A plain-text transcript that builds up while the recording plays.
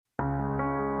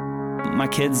my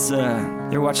kids, they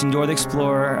were watching Dora the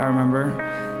Explorer, I remember,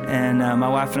 and my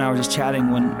wife and I were just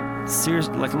chatting when,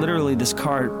 literally this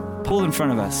car pulled in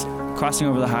front of us, crossing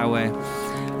over the highway.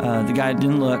 The guy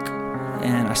didn't look,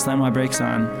 and I slammed my brakes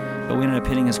on, but we ended up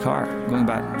hitting his car, going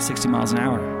about 60 miles an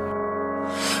hour.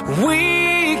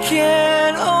 We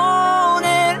can't own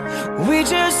it, we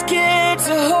just get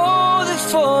to hold it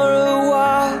for a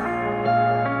while.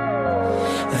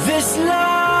 This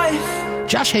life.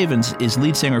 Josh Havens is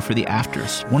lead singer for The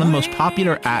Afters, one of the most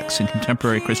popular acts in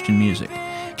contemporary Christian music.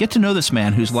 Get to know this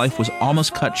man whose life was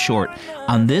almost cut short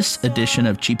on this edition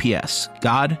of GPS,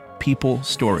 God, People,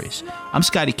 Stories. I'm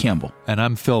Scotty Campbell. And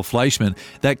I'm Phil Fleischman.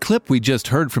 That clip we just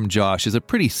heard from Josh is a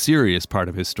pretty serious part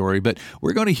of his story, but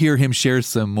we're going to hear him share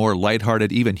some more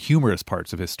lighthearted, even humorous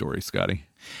parts of his story, Scotty.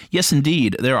 Yes,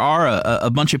 indeed. There are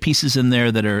a bunch of pieces in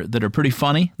there that are pretty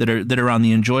funny, that are on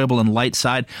the enjoyable and light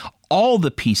side. All the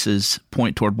pieces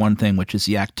point toward one thing, which is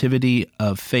the activity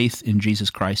of faith in Jesus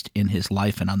Christ in his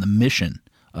life and on the mission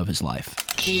of his life.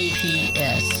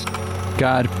 GPS.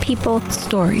 God, People,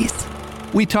 Stories.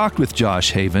 we talked with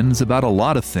Josh Havens about a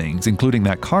lot of things, including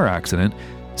that car accident,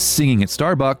 singing at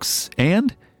Starbucks,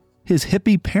 and his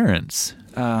hippie parents.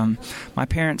 My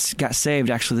parents got saved,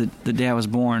 actually, the day I was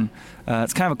born.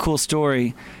 It's kind of a cool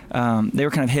story. They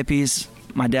were kind of hippies.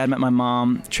 My dad met my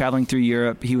mom traveling through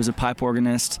Europe. He was a pipe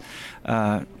organist,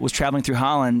 was traveling through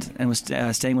Holland and was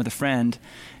staying with a friend,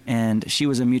 and she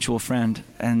was a mutual friend.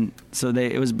 And so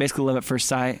it was basically love at first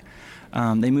sight.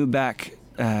 They moved back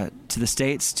to the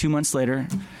States 2 months later,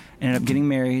 ended up getting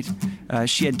married.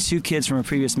 She had 2 kids from a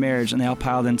previous marriage, and they all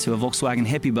piled into a Volkswagen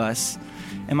hippie bus.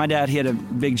 And my dad, he had a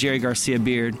big Jerry Garcia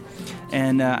beard.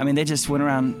 And, they just went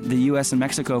around the U.S. and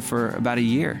Mexico for about a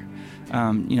year,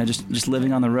 just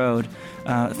living on the road.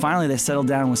 Finally, they settled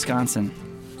down in Wisconsin,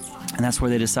 and that's where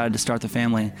they decided to start the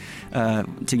family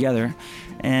together.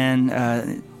 And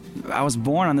I was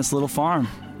born on this little farm,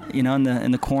 in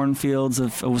the cornfields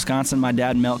of Wisconsin. My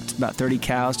dad milked about 30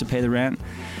 cows to pay the rent,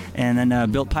 and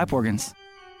then built pipe organs.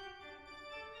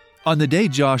 On the day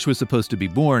Josh was supposed to be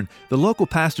born, the local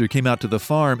pastor came out to the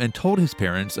farm and told his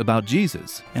parents about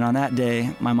Jesus. And on that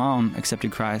day, my mom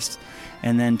accepted Christ.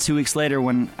 And then 2 weeks later,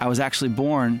 when I was actually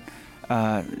born,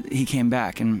 he came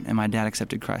back, and my dad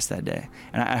accepted Christ that day.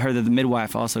 And I heard that the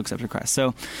midwife also accepted Christ.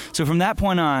 So from that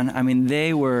point on,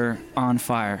 they were on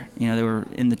fire. They were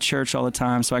in the church all the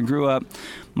time. So I grew up.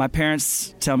 My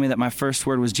parents tell me that my first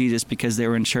word was Jesus because they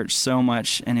were in church so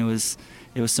much, and it was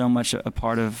so much a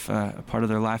part of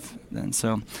their life then.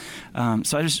 So I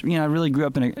just I really grew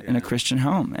up in a Christian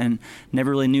home and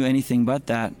never really knew anything but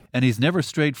that. And he's never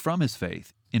strayed from his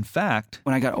faith. In fact,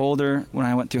 when I got older, when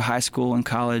I went through high school and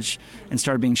college and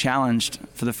started being challenged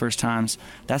for the first times,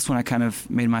 that's when I kind of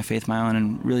made my faith my own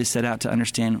and really set out to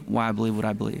understand why I believe what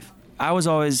I believe. I was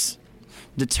always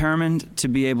determined to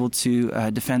be able to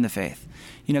defend the faith.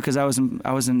 Because I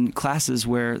was in classes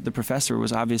where the professor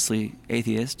was obviously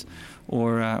atheist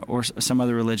or some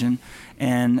other religion,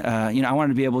 and I wanted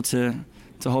to be able to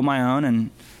hold my own, and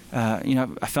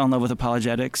I fell in love with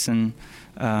apologetics, and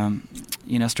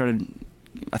started.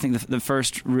 I think the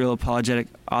first real apologetic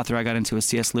author I got into was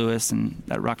C.S. Lewis, and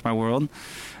that rocked my world.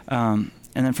 And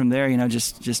then from there,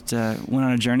 just went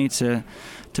on a journey to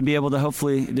be able to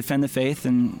hopefully defend the faith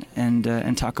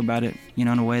and talk about it, in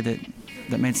a way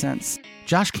that made sense.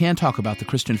 Josh can talk about the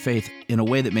Christian faith in a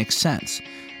way that makes sense,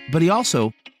 but he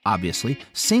also, obviously,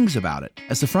 sings about it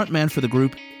as the frontman for the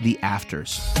group The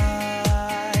Afters.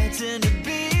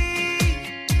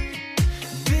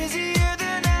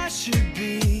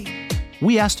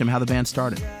 We asked him how the band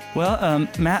started. Well,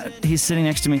 Matt, he's sitting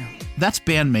next to me. That's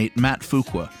bandmate Matt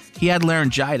Fuqua. He had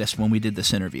laryngitis when we did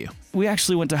this interview. We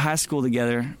actually went to high school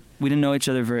together. We didn't know each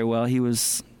other very well. He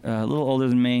was a little older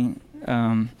than me,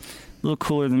 a little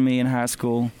cooler than me in high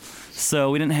school. So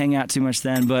we didn't hang out too much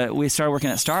then, but we started working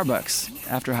at Starbucks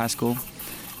after high school.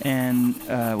 And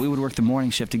we would work the morning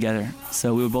shift together.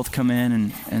 So we would both come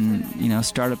in and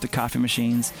start up the coffee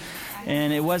machines.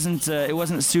 And it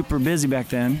wasn't super busy back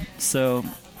then, so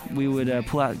we would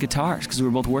pull out guitars because we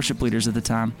were both worship leaders at the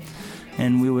time.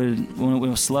 And we would, when it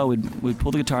was slow, we'd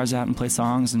pull the guitars out and play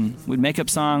songs, and we'd make up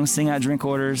songs, sing out drink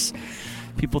orders.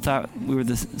 People thought we were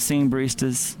the singing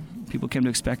baristas. People came to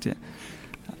expect it.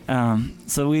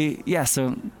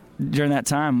 So during that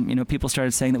time, people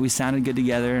started saying that we sounded good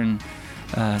together, and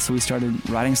so we started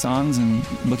writing songs and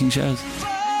booking shows.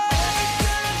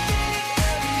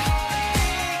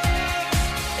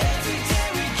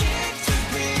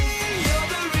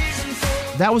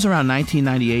 That was around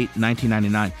 1998,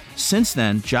 1999. Since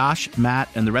then, Josh, Matt,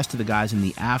 and the rest of the guys in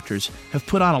The Afters have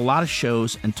put on a lot of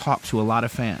shows and talked to a lot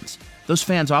of fans. Those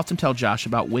fans often tell Josh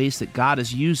about ways that God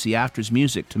has used the Afters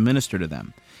music to minister to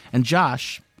them, and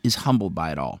Josh is humbled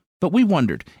by it all. But we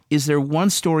wondered, is there one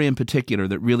story in particular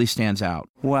that really stands out?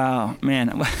 Wow, man,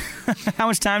 how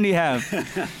much time do you have?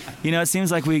 It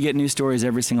seems like we get new stories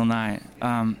every single night.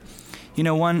 One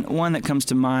that comes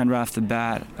to mind right off the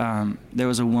bat, there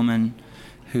was a woman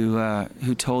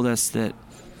who told us that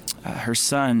her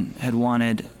son had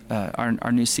wanted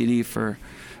our new CD for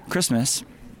Christmas,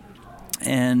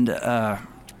 and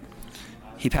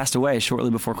he passed away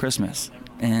shortly before Christmas,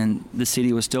 and the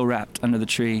CD was still wrapped under the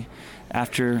tree.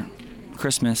 After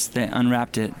Christmas, they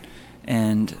unwrapped it,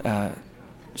 and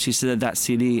she said that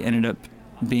CD ended up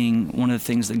being one of the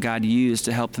things that God used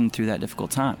to help them through that difficult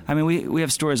time. I mean, we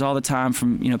have stories all the time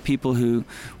from people who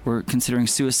were considering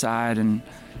suicide and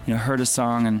heard a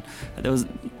song, and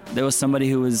there was somebody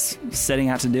who was setting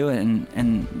out to do it,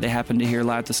 and they happened to hear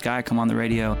 "Light Up the Sky" come on the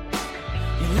radio.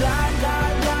 You light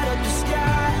up the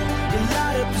sky, you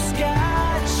light up the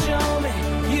sky, show me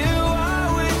you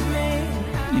are with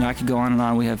me. I could go on and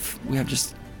on. We have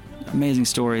just amazing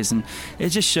stories, and it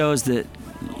just shows that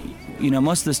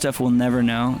most of the stuff we'll never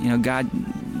know. God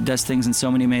does things in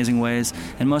so many amazing ways,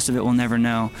 and most of it we'll never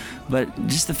know. But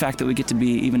just the fact that we get to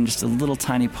be even just a little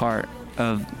tiny part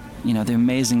of the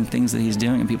amazing things that He's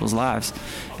doing in people's lives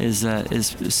is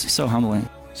so humbling.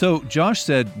 So Josh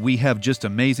said we have just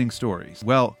amazing stories.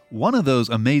 Well, one of those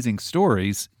amazing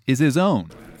stories is his own.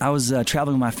 I was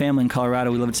traveling with my family in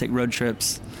Colorado. We love to take road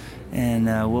trips, and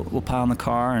we'll pile in the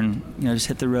car and just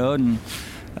hit the road. And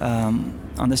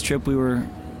on this trip, we were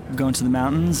going to the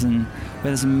mountains, and we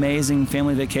had this amazing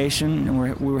family vacation,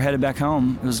 and we were headed back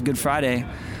home. It was Good Friday,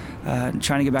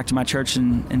 trying to get back to my church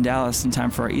in Dallas in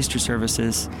time for our Easter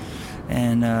services.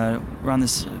 And we're on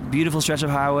this beautiful stretch of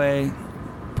highway,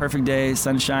 perfect day,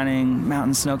 sun shining,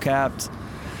 mountains snow-capped.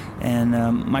 And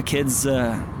my kids,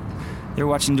 they were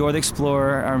watching Dora the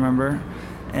Explorer, I remember.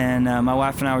 And my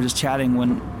wife and I were just chatting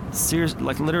when,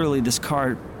 literally this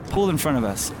car pulled in front of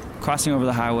us, crossing over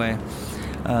the highway.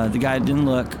 The guy didn't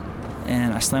look,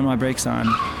 and I slammed my brakes on,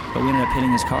 but we ended up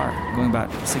hitting his car, going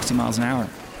about 60 miles an hour.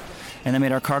 And that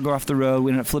made our car go off the road.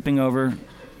 We ended up flipping over,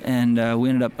 and we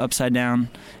ended up upside down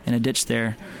in a ditch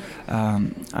there.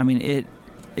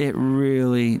 It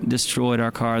really destroyed our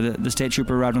car. The state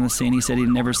trooper arrived on the scene. He said he'd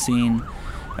never seen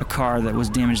a car that was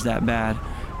damaged that bad,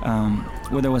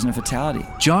 where there wasn't a fatality.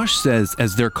 Josh says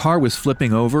as their car was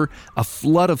flipping over, a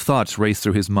flood of thoughts raced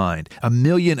through his mind. 1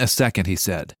 million a second, he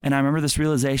said. And I remember this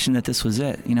realization that this was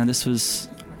it.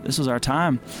 This was our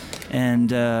time.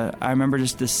 And I remember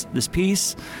just this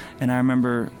peace, and I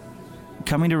remember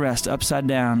coming to rest upside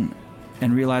down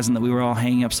and realizing that we were all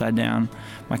hanging upside down.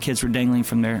 My kids were dangling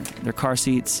from their car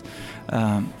seats,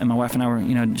 and my wife and I were,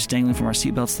 just dangling from our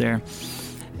seatbelts there.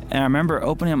 And I remember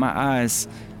opening up my eyes,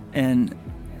 and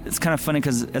it's kind of funny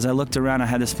because as I looked around, I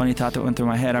had this funny thought that went through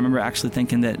my head. I remember actually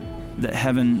thinking that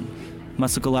heaven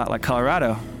must look a lot like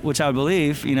Colorado, which I would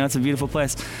believe. It's a beautiful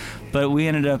place. But we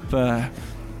ended up,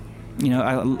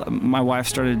 my wife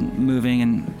started moving,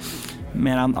 and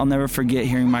man, I'll never forget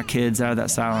hearing my kids out of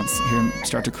that silence, hear them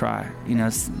start to cry.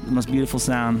 It's the most beautiful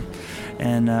sound.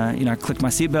 And, I clicked my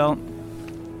seatbelt,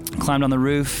 climbed on the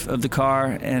roof of the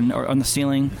car or on the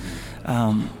ceiling,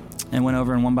 and went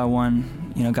over and one by one,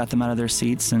 got them out of their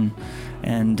seats. And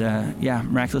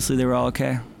miraculously they were all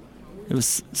okay. It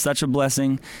was such a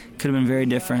blessing. Could have been very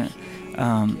different.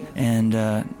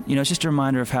 It's just a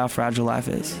reminder of how fragile life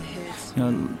is.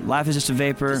 Life is just a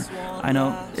vapor. I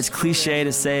know it's cliche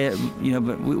to say it,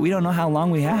 but we don't know how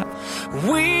long we have.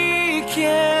 We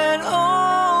can't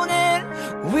own it,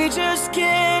 we just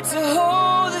get to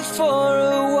hold it for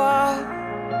a while.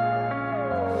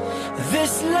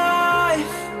 This life.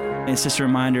 It's just a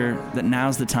reminder that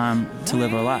now's the time to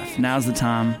live our life. Now's the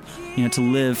time, to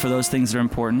live for those things that are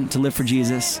important, to live for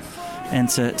Jesus, and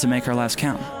to make our lives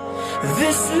count.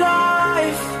 This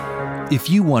life. If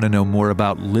you want to know more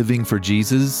about living for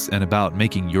Jesus and about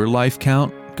making your life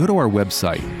count, go to our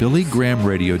website,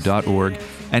 billygrahamradio.org,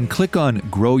 and click on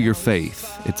Grow Your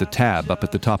Faith. It's a tab up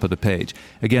at the top of the page.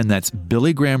 Again, that's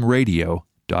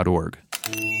billygrahamradio.org.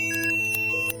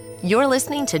 You're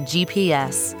listening to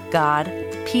GPS, God,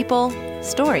 People,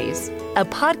 Stories, a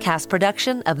podcast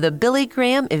production of the Billy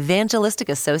Graham Evangelistic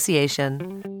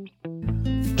Association.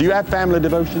 Do you have family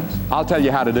devotions? I'll tell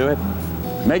you how to do it.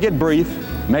 Make it brief.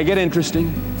 Make it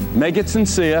interesting. Make it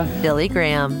sincere. Billy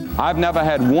Graham. I've never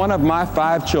had one of my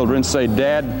 5 children say,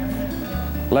 Dad,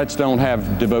 let's don't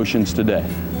have devotions today.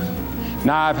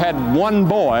 Now, I've had one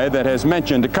boy that has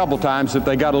mentioned a couple times that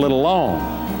they got a little long.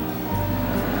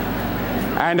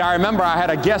 And I remember I had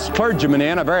a guest clergyman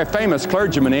in, a very famous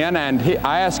clergyman in, and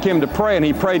I asked him to pray, and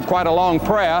he prayed quite a long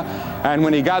prayer. And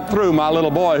when he got through, my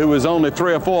little boy, who was only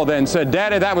 3 or 4 then, said,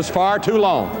 "Daddy, that was far too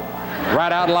long,"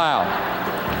 right out loud.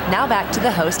 Now back to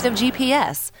the host of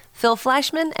GPS, Phil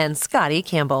Fleischman and Scotty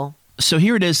Campbell. So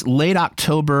here it is, late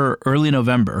October, early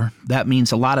November. That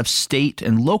means a lot of state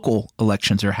and local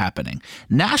elections are happening.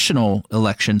 National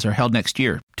elections are held next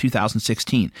year,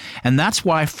 2016. And that's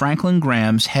why Franklin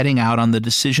Graham's heading out on the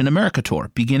Decision America tour,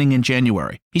 beginning in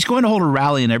January. He's going to hold a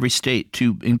rally in every state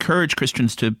to encourage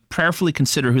Christians to prayerfully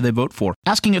consider who they vote for,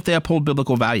 asking if they uphold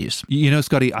biblical values. You know,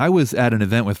 Scotty, I was at an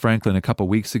event with Franklin a couple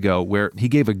weeks ago where he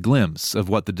gave a glimpse of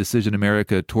what the Decision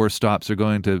America tour stops are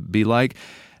going to be like.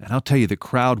 And I'll tell you, the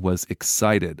crowd was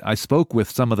excited. I spoke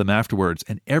with some of them afterwards,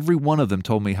 and every one of them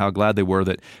told me how glad they were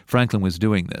that Franklin was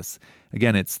doing this.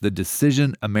 Again, it's the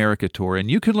Decision America Tour, and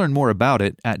you can learn more about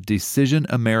it at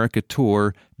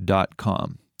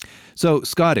decisionamericatour.com. So,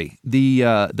 Scotty,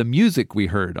 the music we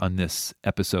heard on this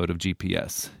episode of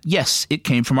GPS. Yes, it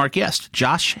came from our guest,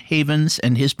 Josh Havens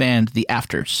and his band, The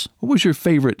Afters. What was your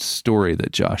favorite story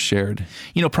that Josh shared?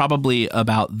 You know, probably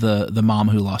about the mom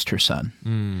who lost her son.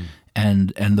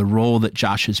 And the role that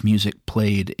Josh's music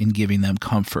played in giving them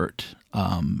comfort,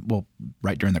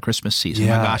 right during the Christmas season.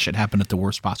 Yeah. My gosh, it happened at the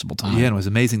worst possible time. Yeah, and it was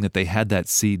amazing that they had that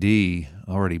CD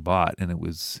already bought, and it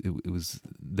was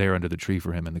there under the tree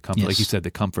for him, and the comfort, Yes. like you said,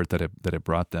 the comfort that it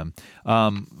brought them.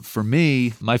 For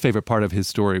me, my favorite part of his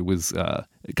story was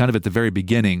kind of at the very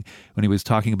beginning when he was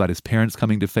talking about his parents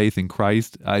coming to faith in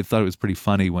Christ. I thought it was pretty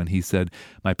funny when he said,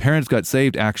 "My parents got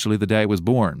saved actually the day I was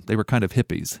born. They were kind of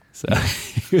hippies." So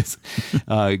it was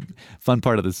fun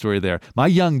part of the story there. My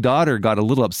young daughter got a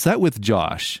little upset with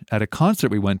Josh at a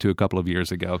concert we went to a couple of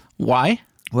years ago. Why?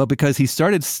 Well, because he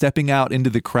started stepping out into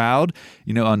the crowd,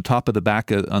 you know, on top of the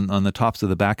back on the tops of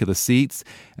the back of the seats.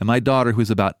 And my daughter, who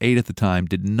was about 8 at the time,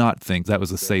 did not think that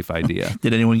was a safe idea.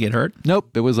 Did anyone get hurt? Nope,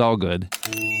 it was all good.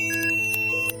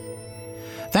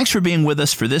 Thanks for being with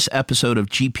us for this episode of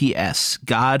GPS,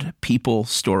 God, People,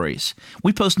 Stories.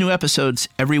 We post new episodes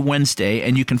every Wednesday,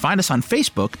 and you can find us on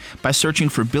Facebook by searching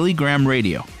for Billy Graham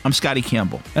Radio. I'm Scotty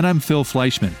Campbell. And I'm Phil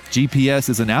Fleischman. GPS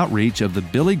is an outreach of the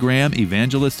Billy Graham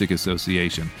Evangelistic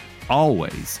Association.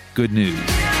 Always good news.